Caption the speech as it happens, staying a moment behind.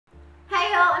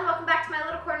Hi y'all, and welcome back to my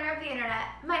little corner of the internet.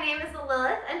 My name is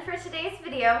Lilith, and for today's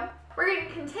video, we're going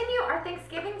to continue our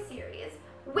Thanksgiving series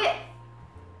with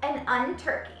an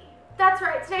unturkey. That's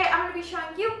right, today I'm going to be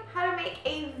showing you how to make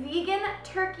a vegan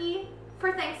turkey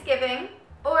for Thanksgiving,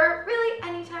 or really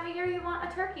any time of year you want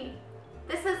a turkey.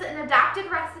 This is an adapted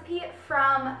recipe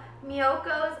from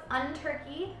Miyoko's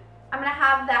Unturkey. I'm going to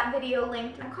have that video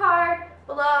linked in a card,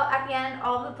 below, at the end,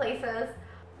 all the places.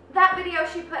 That video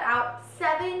she put out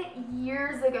 7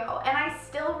 years ago, and I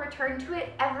still return to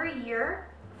it every year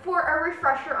for a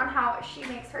refresher on how she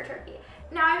makes her turkey.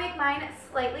 Now I make mine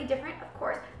slightly different, of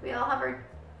course. We all have our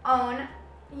own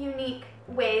unique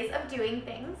ways of doing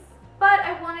things, but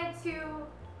I wanted to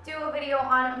do a video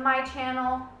on my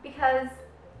channel because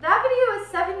that video is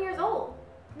 7 years old.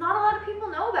 Not a lot of people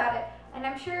know about it, and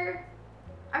I'm sure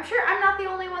I'm not the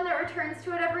only one that returns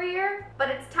to it every year, but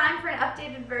it's time for an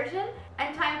updated version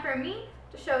and time for me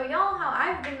to show y'all how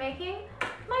I've been making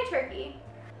my turkey.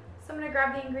 So I'm gonna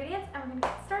grab the ingredients and we're gonna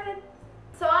get started.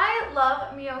 So I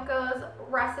love Miyoko's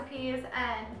recipes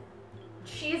and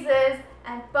cheeses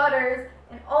and butters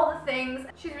and all the things.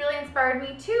 She's really inspired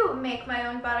me to make my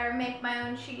own butter, make my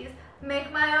own cheese,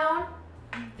 make my own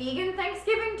vegan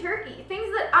Thanksgiving turkey.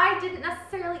 Things that I didn't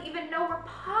necessarily even know were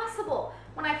possible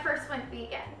when I first went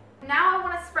vegan. Now I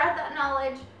want to spread that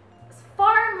knowledge as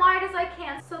far and wide as I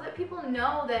can so that people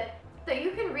know that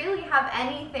you can really have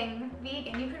anything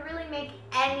vegan. You can really make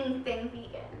anything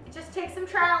vegan. It just takes some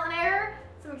trial and error,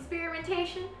 some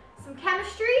experimentation, some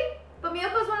chemistry, but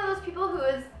Miyoko's one of those people who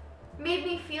has made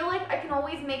me feel like I can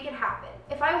always make it happen.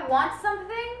 If I want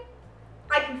something,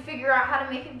 I can figure out how to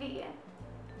make it vegan.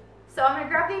 So I'm gonna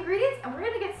grab the ingredients and we're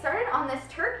gonna get started on this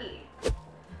turkey.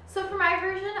 So for my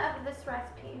version of this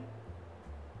recipe,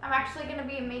 I'm actually gonna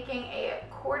be making a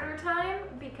quarter time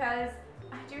because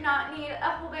I do not need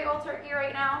a whole big old turkey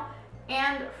right now.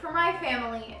 And for my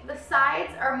family, the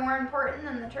sides are more important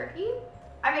than the turkey.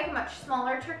 I make a much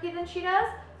smaller turkey than she does,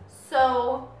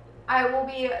 so I will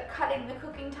be cutting the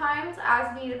cooking times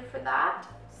as needed for that.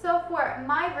 So for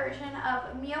my version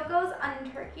of Miyoko's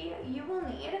Unturkey, you will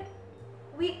need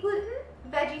wheat gluten,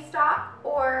 veggie stock,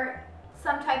 or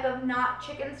some type of not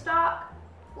chicken stock,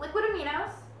 liquid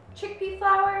aminos, chickpea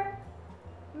flour,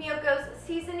 Miyoko's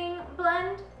seasoning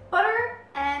blend, butter,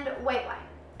 and white wine,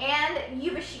 and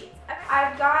yuba sheets.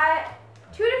 I've got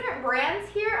 2 different brands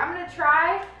here. I'm gonna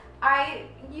try. I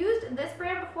used this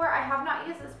brand before. I have not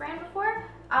used this brand before,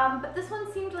 but this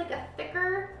one seemed like a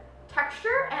thicker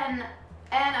texture, and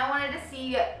I wanted to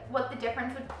see what the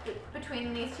difference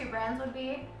between these 2 brands would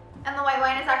be. And the white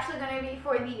wine is actually going to be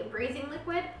for the braising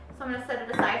liquid, so I'm going to set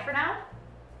it aside for now.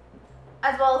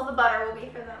 As well as the butter will be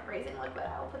for the braising liquid.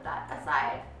 I will put that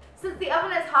aside. Since the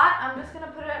oven is hot, I'm just going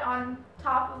to put it on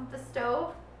top of the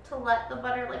stove to let the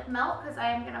butter melt, because I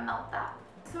am going to melt that.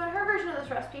 So in her version of this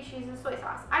recipe, she uses soy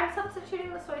sauce. I'm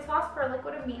substituting the soy sauce for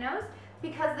liquid aminos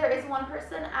because there is one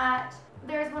person at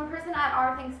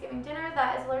our Thanksgiving dinner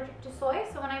that is allergic to soy.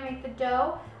 So when I make the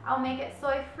dough, I'll make it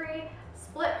soy-free,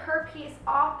 split her piece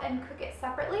off and cook it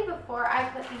separately before I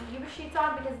put the yuba sheets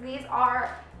on, because these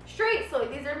are straight soy.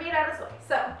 These are made out of soy.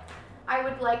 So I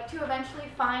would like to eventually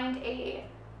find a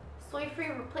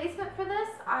soy-free replacement for this.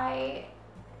 I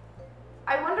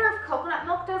wonder if coconut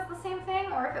milk does the same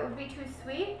thing or if it would be too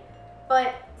sweet,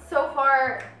 but so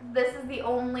far this is the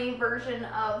only version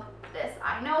of this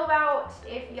I know about.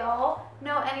 If y'all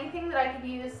know anything that I could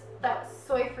use that was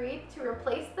soy-free to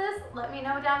replace this, let me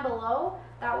know down below.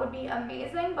 That would be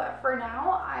amazing, but for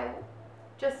now, I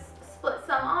just split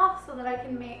some off so that I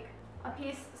can make a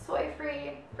piece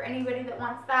soy-free for anybody that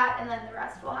wants that, and then the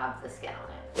rest will have the skin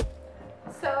on it.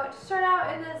 So to start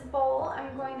out in this bowl,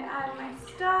 I'm going to add my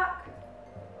stock,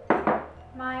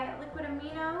 my liquid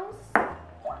aminos,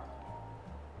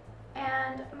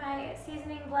 and my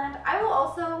seasoning blend. I will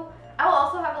also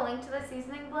have a link to the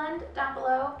seasoning blend down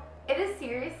below. It is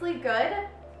seriously good.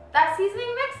 That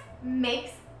seasoning mix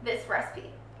makes this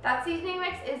recipe. That seasoning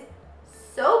mix is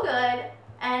so good,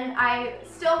 and I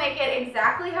still make it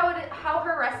exactly how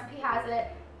her recipe has it.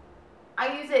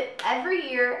 I use it every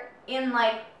year in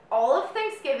all of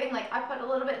Thanksgiving. I put a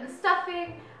little bit in the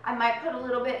stuffing. I might put a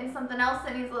little bit in something else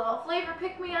that needs a little flavor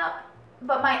pick-me-up.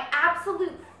 But my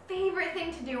absolute favorite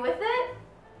thing to do with it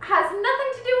has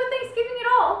nothing to do with Thanksgiving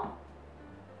at all.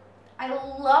 I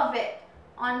love it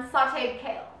on sauteed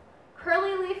kale.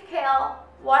 Curly leaf kale,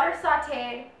 water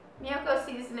sauteed, Miyoko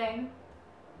seasoning.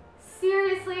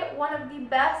 Seriously, one of the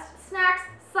best snacks,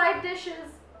 side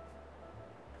dishes.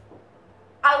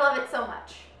 I love it so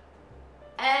much.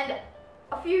 And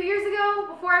a few years ago,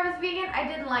 before I was vegan, I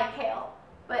didn't like kale.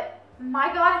 But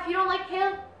my God, if you don't like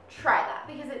kale, try that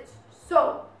because it's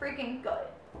so freaking freaking good.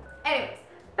 Anyways,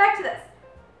 back to this.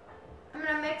 I'm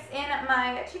gonna mix in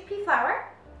my chickpea flour.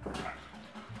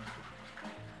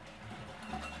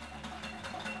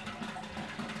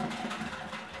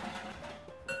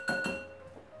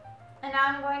 And now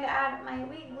I'm going to add my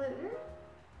wheat gluten.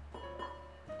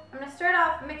 I'm going to start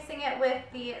off mixing it with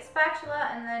the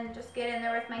spatula and then just get in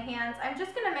there with my hands. I'm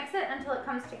just going to mix it until it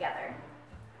comes together.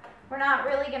 We're not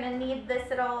really going to knead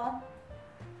this at all,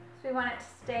 so we want it to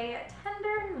stay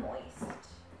tender and moist.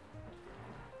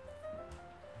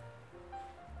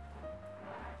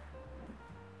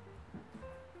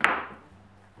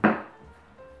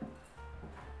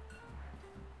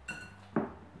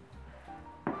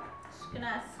 Just going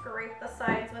to scrape the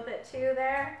sides with it too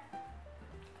there.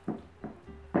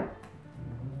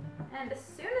 And as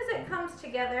soon as it comes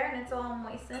together and it's all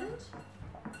moistened,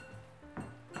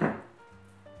 I'm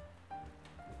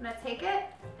gonna take it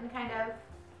and kind of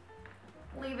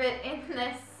leave it in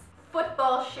this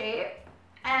football shape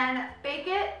and bake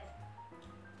it.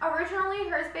 Originally,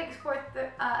 hers bakes for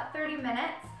 30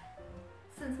 minutes.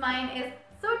 Since mine is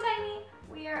so tiny,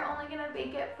 we are only gonna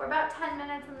bake it for about 10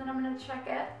 minutes and then I'm gonna check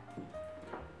it.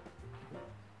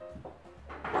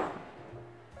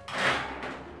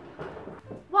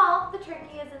 While the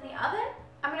turkey is in the oven,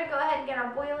 I'm going to go ahead and get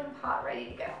our boiling pot ready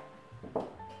to go.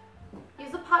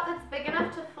 Use a pot that's big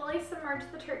enough to fully submerge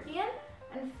the turkey in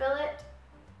and fill it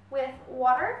with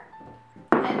water.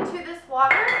 And to this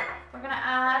water, we're going to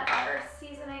add our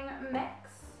seasoning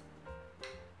mix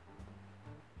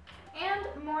and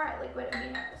more liquid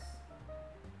aminos.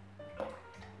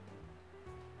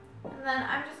 And then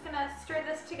I'm just going to stir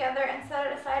this together and set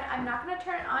it aside. I'm not going to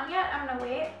turn it on yet. I'm going to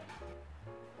wait.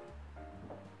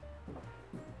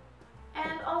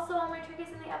 And also, while my turkey's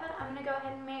in the oven, I'm going to go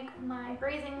ahead and make my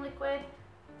braising liquid.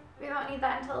 We won't need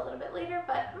that until a little bit later,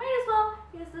 but might as well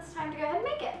use this time to go ahead and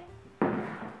make it.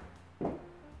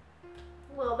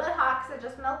 A little bit hot because I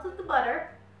just melted the butter.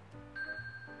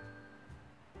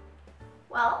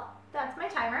 Well, that's my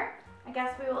timer. I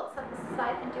guess we will set this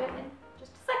aside and do it in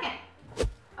just a second.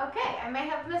 Okay, I may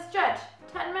have misjudged.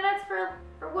 10 minutes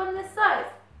for one this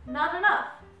size. Not enough.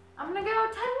 I'm going to go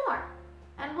 10 more,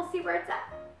 and we'll see where it's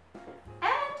at.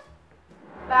 And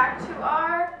back to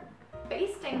our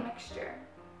basting mixture.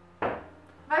 If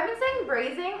I've been saying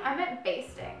braising, I meant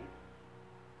basting.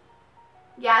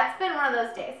 Yeah, it's been one of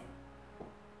those days.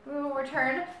 We will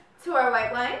return to our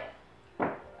white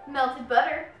wine, melted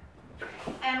butter,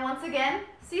 and once again,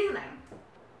 seasoning.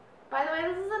 By the way,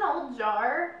 this is an old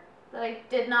jar that I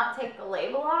did not take the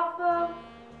label off of.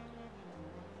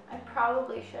 I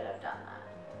probably should have done that.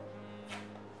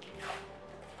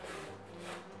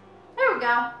 There we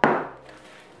go.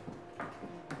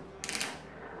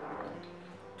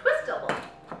 Twist double.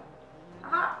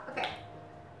 Aha, okay.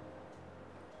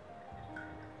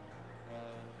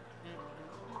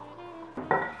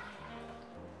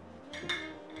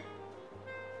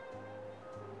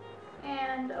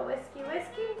 And a whiskey.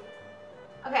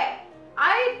 Okay,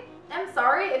 I am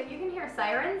sorry if you can hear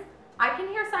sirens. I can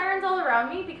hear sirens all around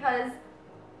me because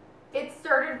it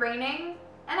started raining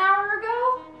an hour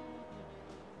ago.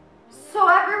 So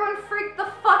everyone freaked the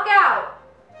fuck out.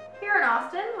 Here in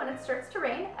Austin, when it starts to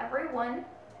rain, everyone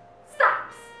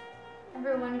stops.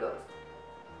 Everyone goes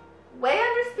way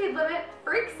under speed limit,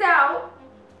 freaks out.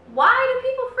 Why do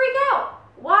people freak out?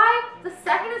 Why? The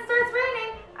second it starts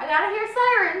raining, I gotta hear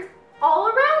sirens all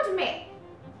around me.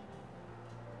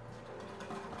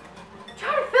 I'm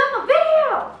trying to film a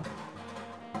video.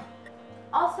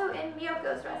 Also in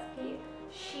Miyoko's recipe,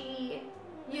 she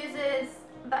uses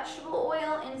vegetable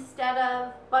oil instead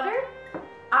of butter.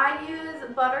 I use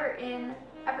butter in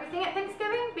everything at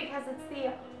Thanksgiving because it's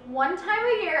the one time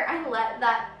a year I let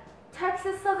that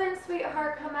Texas Southern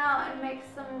sweetheart come out and make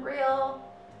some real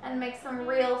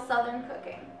Southern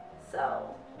cooking.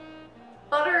 So,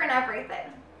 butter and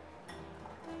everything.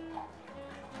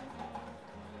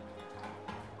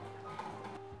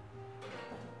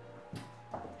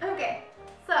 Okay,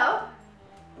 so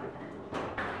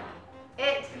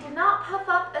it did not puff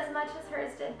up as much as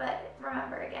hers did, but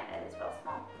remember again, it is real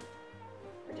small.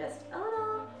 We're just a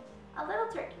little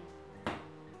turkey.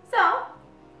 So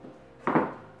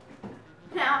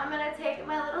now I'm gonna take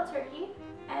my little turkey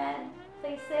and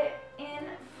place it in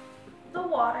the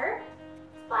water.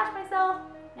 Splash myself.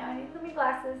 Now I need to put my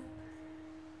glasses.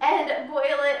 And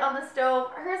boil it on the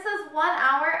stove. Hers says 1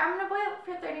 hour. I'm gonna boil it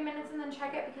for 30 minutes and then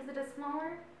check it because it is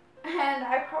smaller. And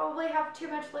I probably have too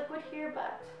much liquid here,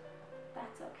 but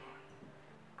that's okay.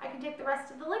 I can take the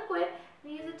rest of the liquid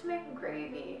and use it to make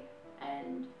gravy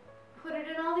and put it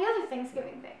in all the other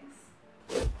Thanksgiving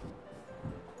things.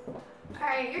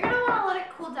 Alright, you're going to want to let it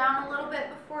cool down a little bit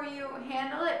before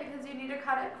handle it because you need to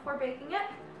cut it before baking it.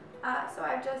 So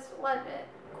I've just let it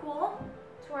cool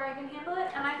to where I can handle it.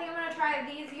 And I think I'm going to try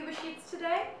these Yuba sheets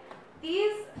today.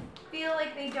 These feel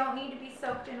like they don't need to be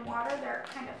soaked in water. They're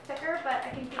kind of thicker, but I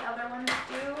think the other ones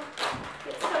do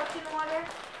get soaked in water.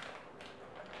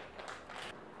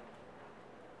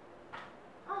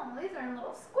 Oh, these are in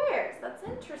little squares. That's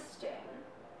interesting.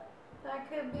 That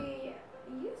could be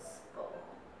useful.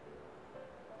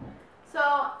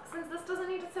 So, since this doesn't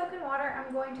need to soak in water,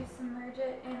 I'm going to submerge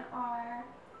it in our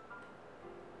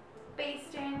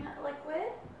basting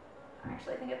liquid. I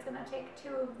actually think it's going to take 2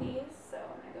 of these, so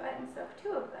I'm going to go ahead and soak 2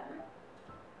 of them.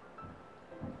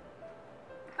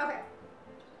 Okay.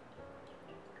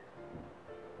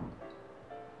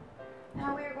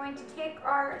 Now we are going to take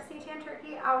our seitan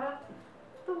turkey out of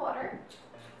the water.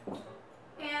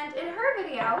 And in her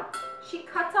video, she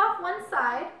cuts off one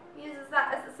side, uses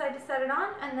that as the side to set it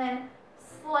on, and then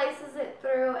slices it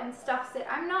through and stuffs it.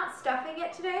 I'm not stuffing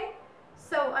it today,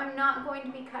 so I'm not going to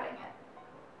be cutting it.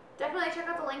 Definitely check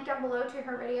out the link down below to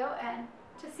her video and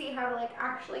to see how to like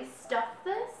actually stuff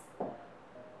this,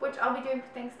 which I'll be doing for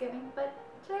Thanksgiving, but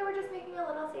today we're just making a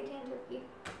little seitan turkey.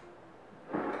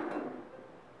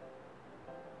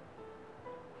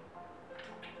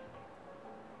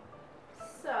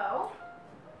 So,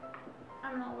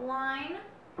 I'm going to line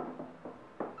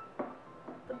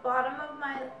the bottom of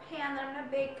my pan that I'm going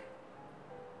to bake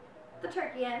the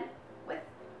turkey in with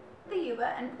the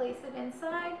Yuba and place it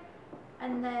inside,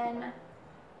 and then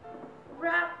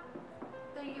wrap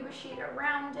the Yuba sheet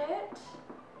around it.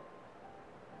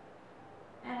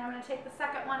 And I'm going to take the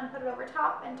second one and put it over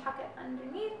top and tuck it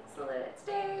underneath so that it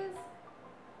stays.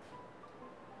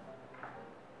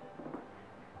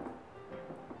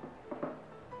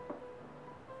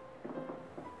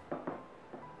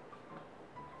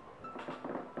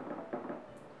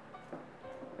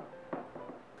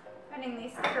 Finding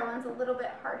these thicker ones a little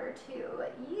bit harder to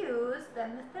use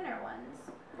than the thinner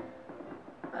ones,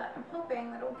 but I'm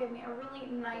hoping that it will give me a really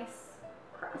nice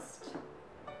crust.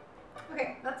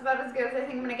 Okay, that's about as good as I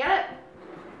think I'm gonna get it.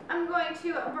 I'm going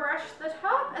to brush the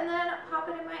top and then pop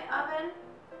it in my oven.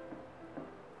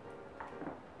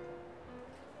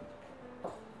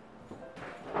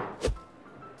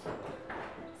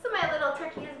 So my little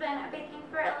turkey has been baking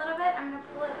for a little bit. I'm gonna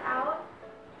pull it out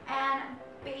and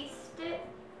baste it.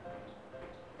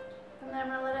 And then I'm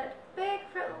going to let it bake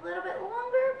for a little bit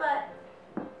longer, but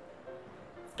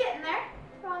it's getting there.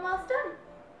 We're almost done.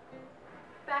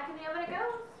 Back in the oven it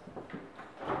goes.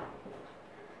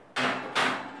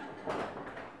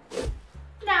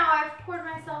 Now I've poured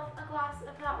myself a glass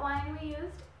of that wine we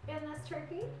used in this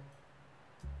turkey.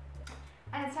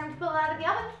 And it's time to pull it out of the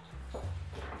oven.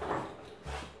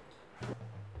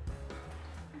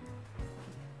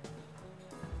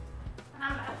 And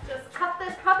I'm going to just cut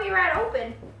this puppy right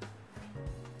open.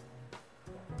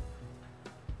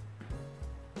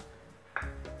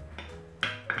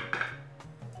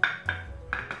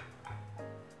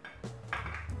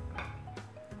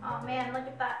 Oh man, look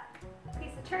at that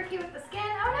piece of turkey with the skin.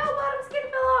 Oh no, bottom skin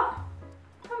fell off.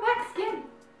 Come back, skin.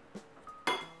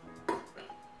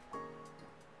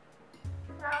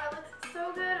 Wow, it looks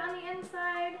so good on the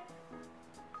inside.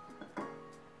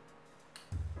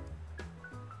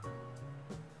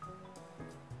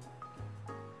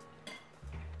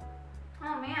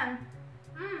 Oh man.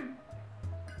 Mmm.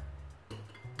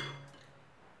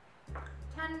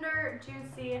 Tender,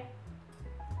 juicy.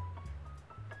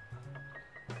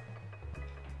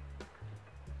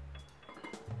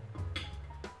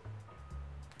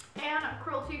 And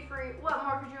cruelty-free. What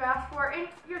more could you ask for in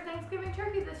your Thanksgiving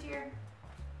turkey this year?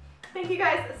 Thank you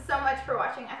guys so much for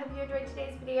watching. I hope you enjoyed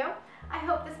today's video. I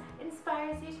hope this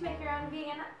inspires you to make your own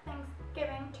vegan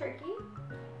Thanksgiving turkey.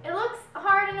 It looks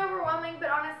hard and overwhelming, but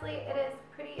honestly, it is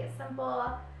pretty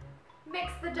simple.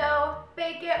 Mix the dough,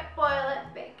 bake it, boil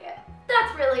it, bake it.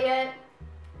 That's really it.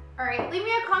 Alright, leave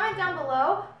me a comment down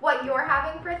below what you're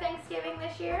having for Thanksgiving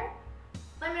this year.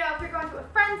 Let me know if you're going to a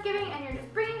Friendsgiving and you're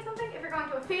just bringing something. If you're going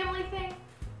to a family thing,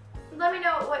 let me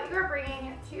know what you're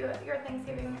bringing to your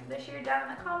Thanksgiving this year down in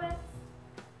the comments.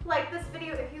 Like this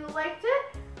video if you liked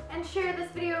it, and share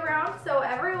this video around so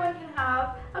everyone can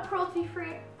have a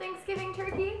cruelty-free Thanksgiving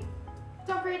turkey.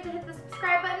 Don't forget to hit the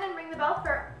subscribe button and ring the bell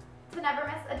to never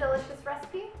miss a delicious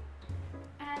recipe.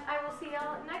 And I will see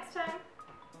y'all next time.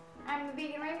 I'm the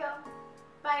Vegan Rainbow.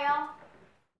 Bye y'all.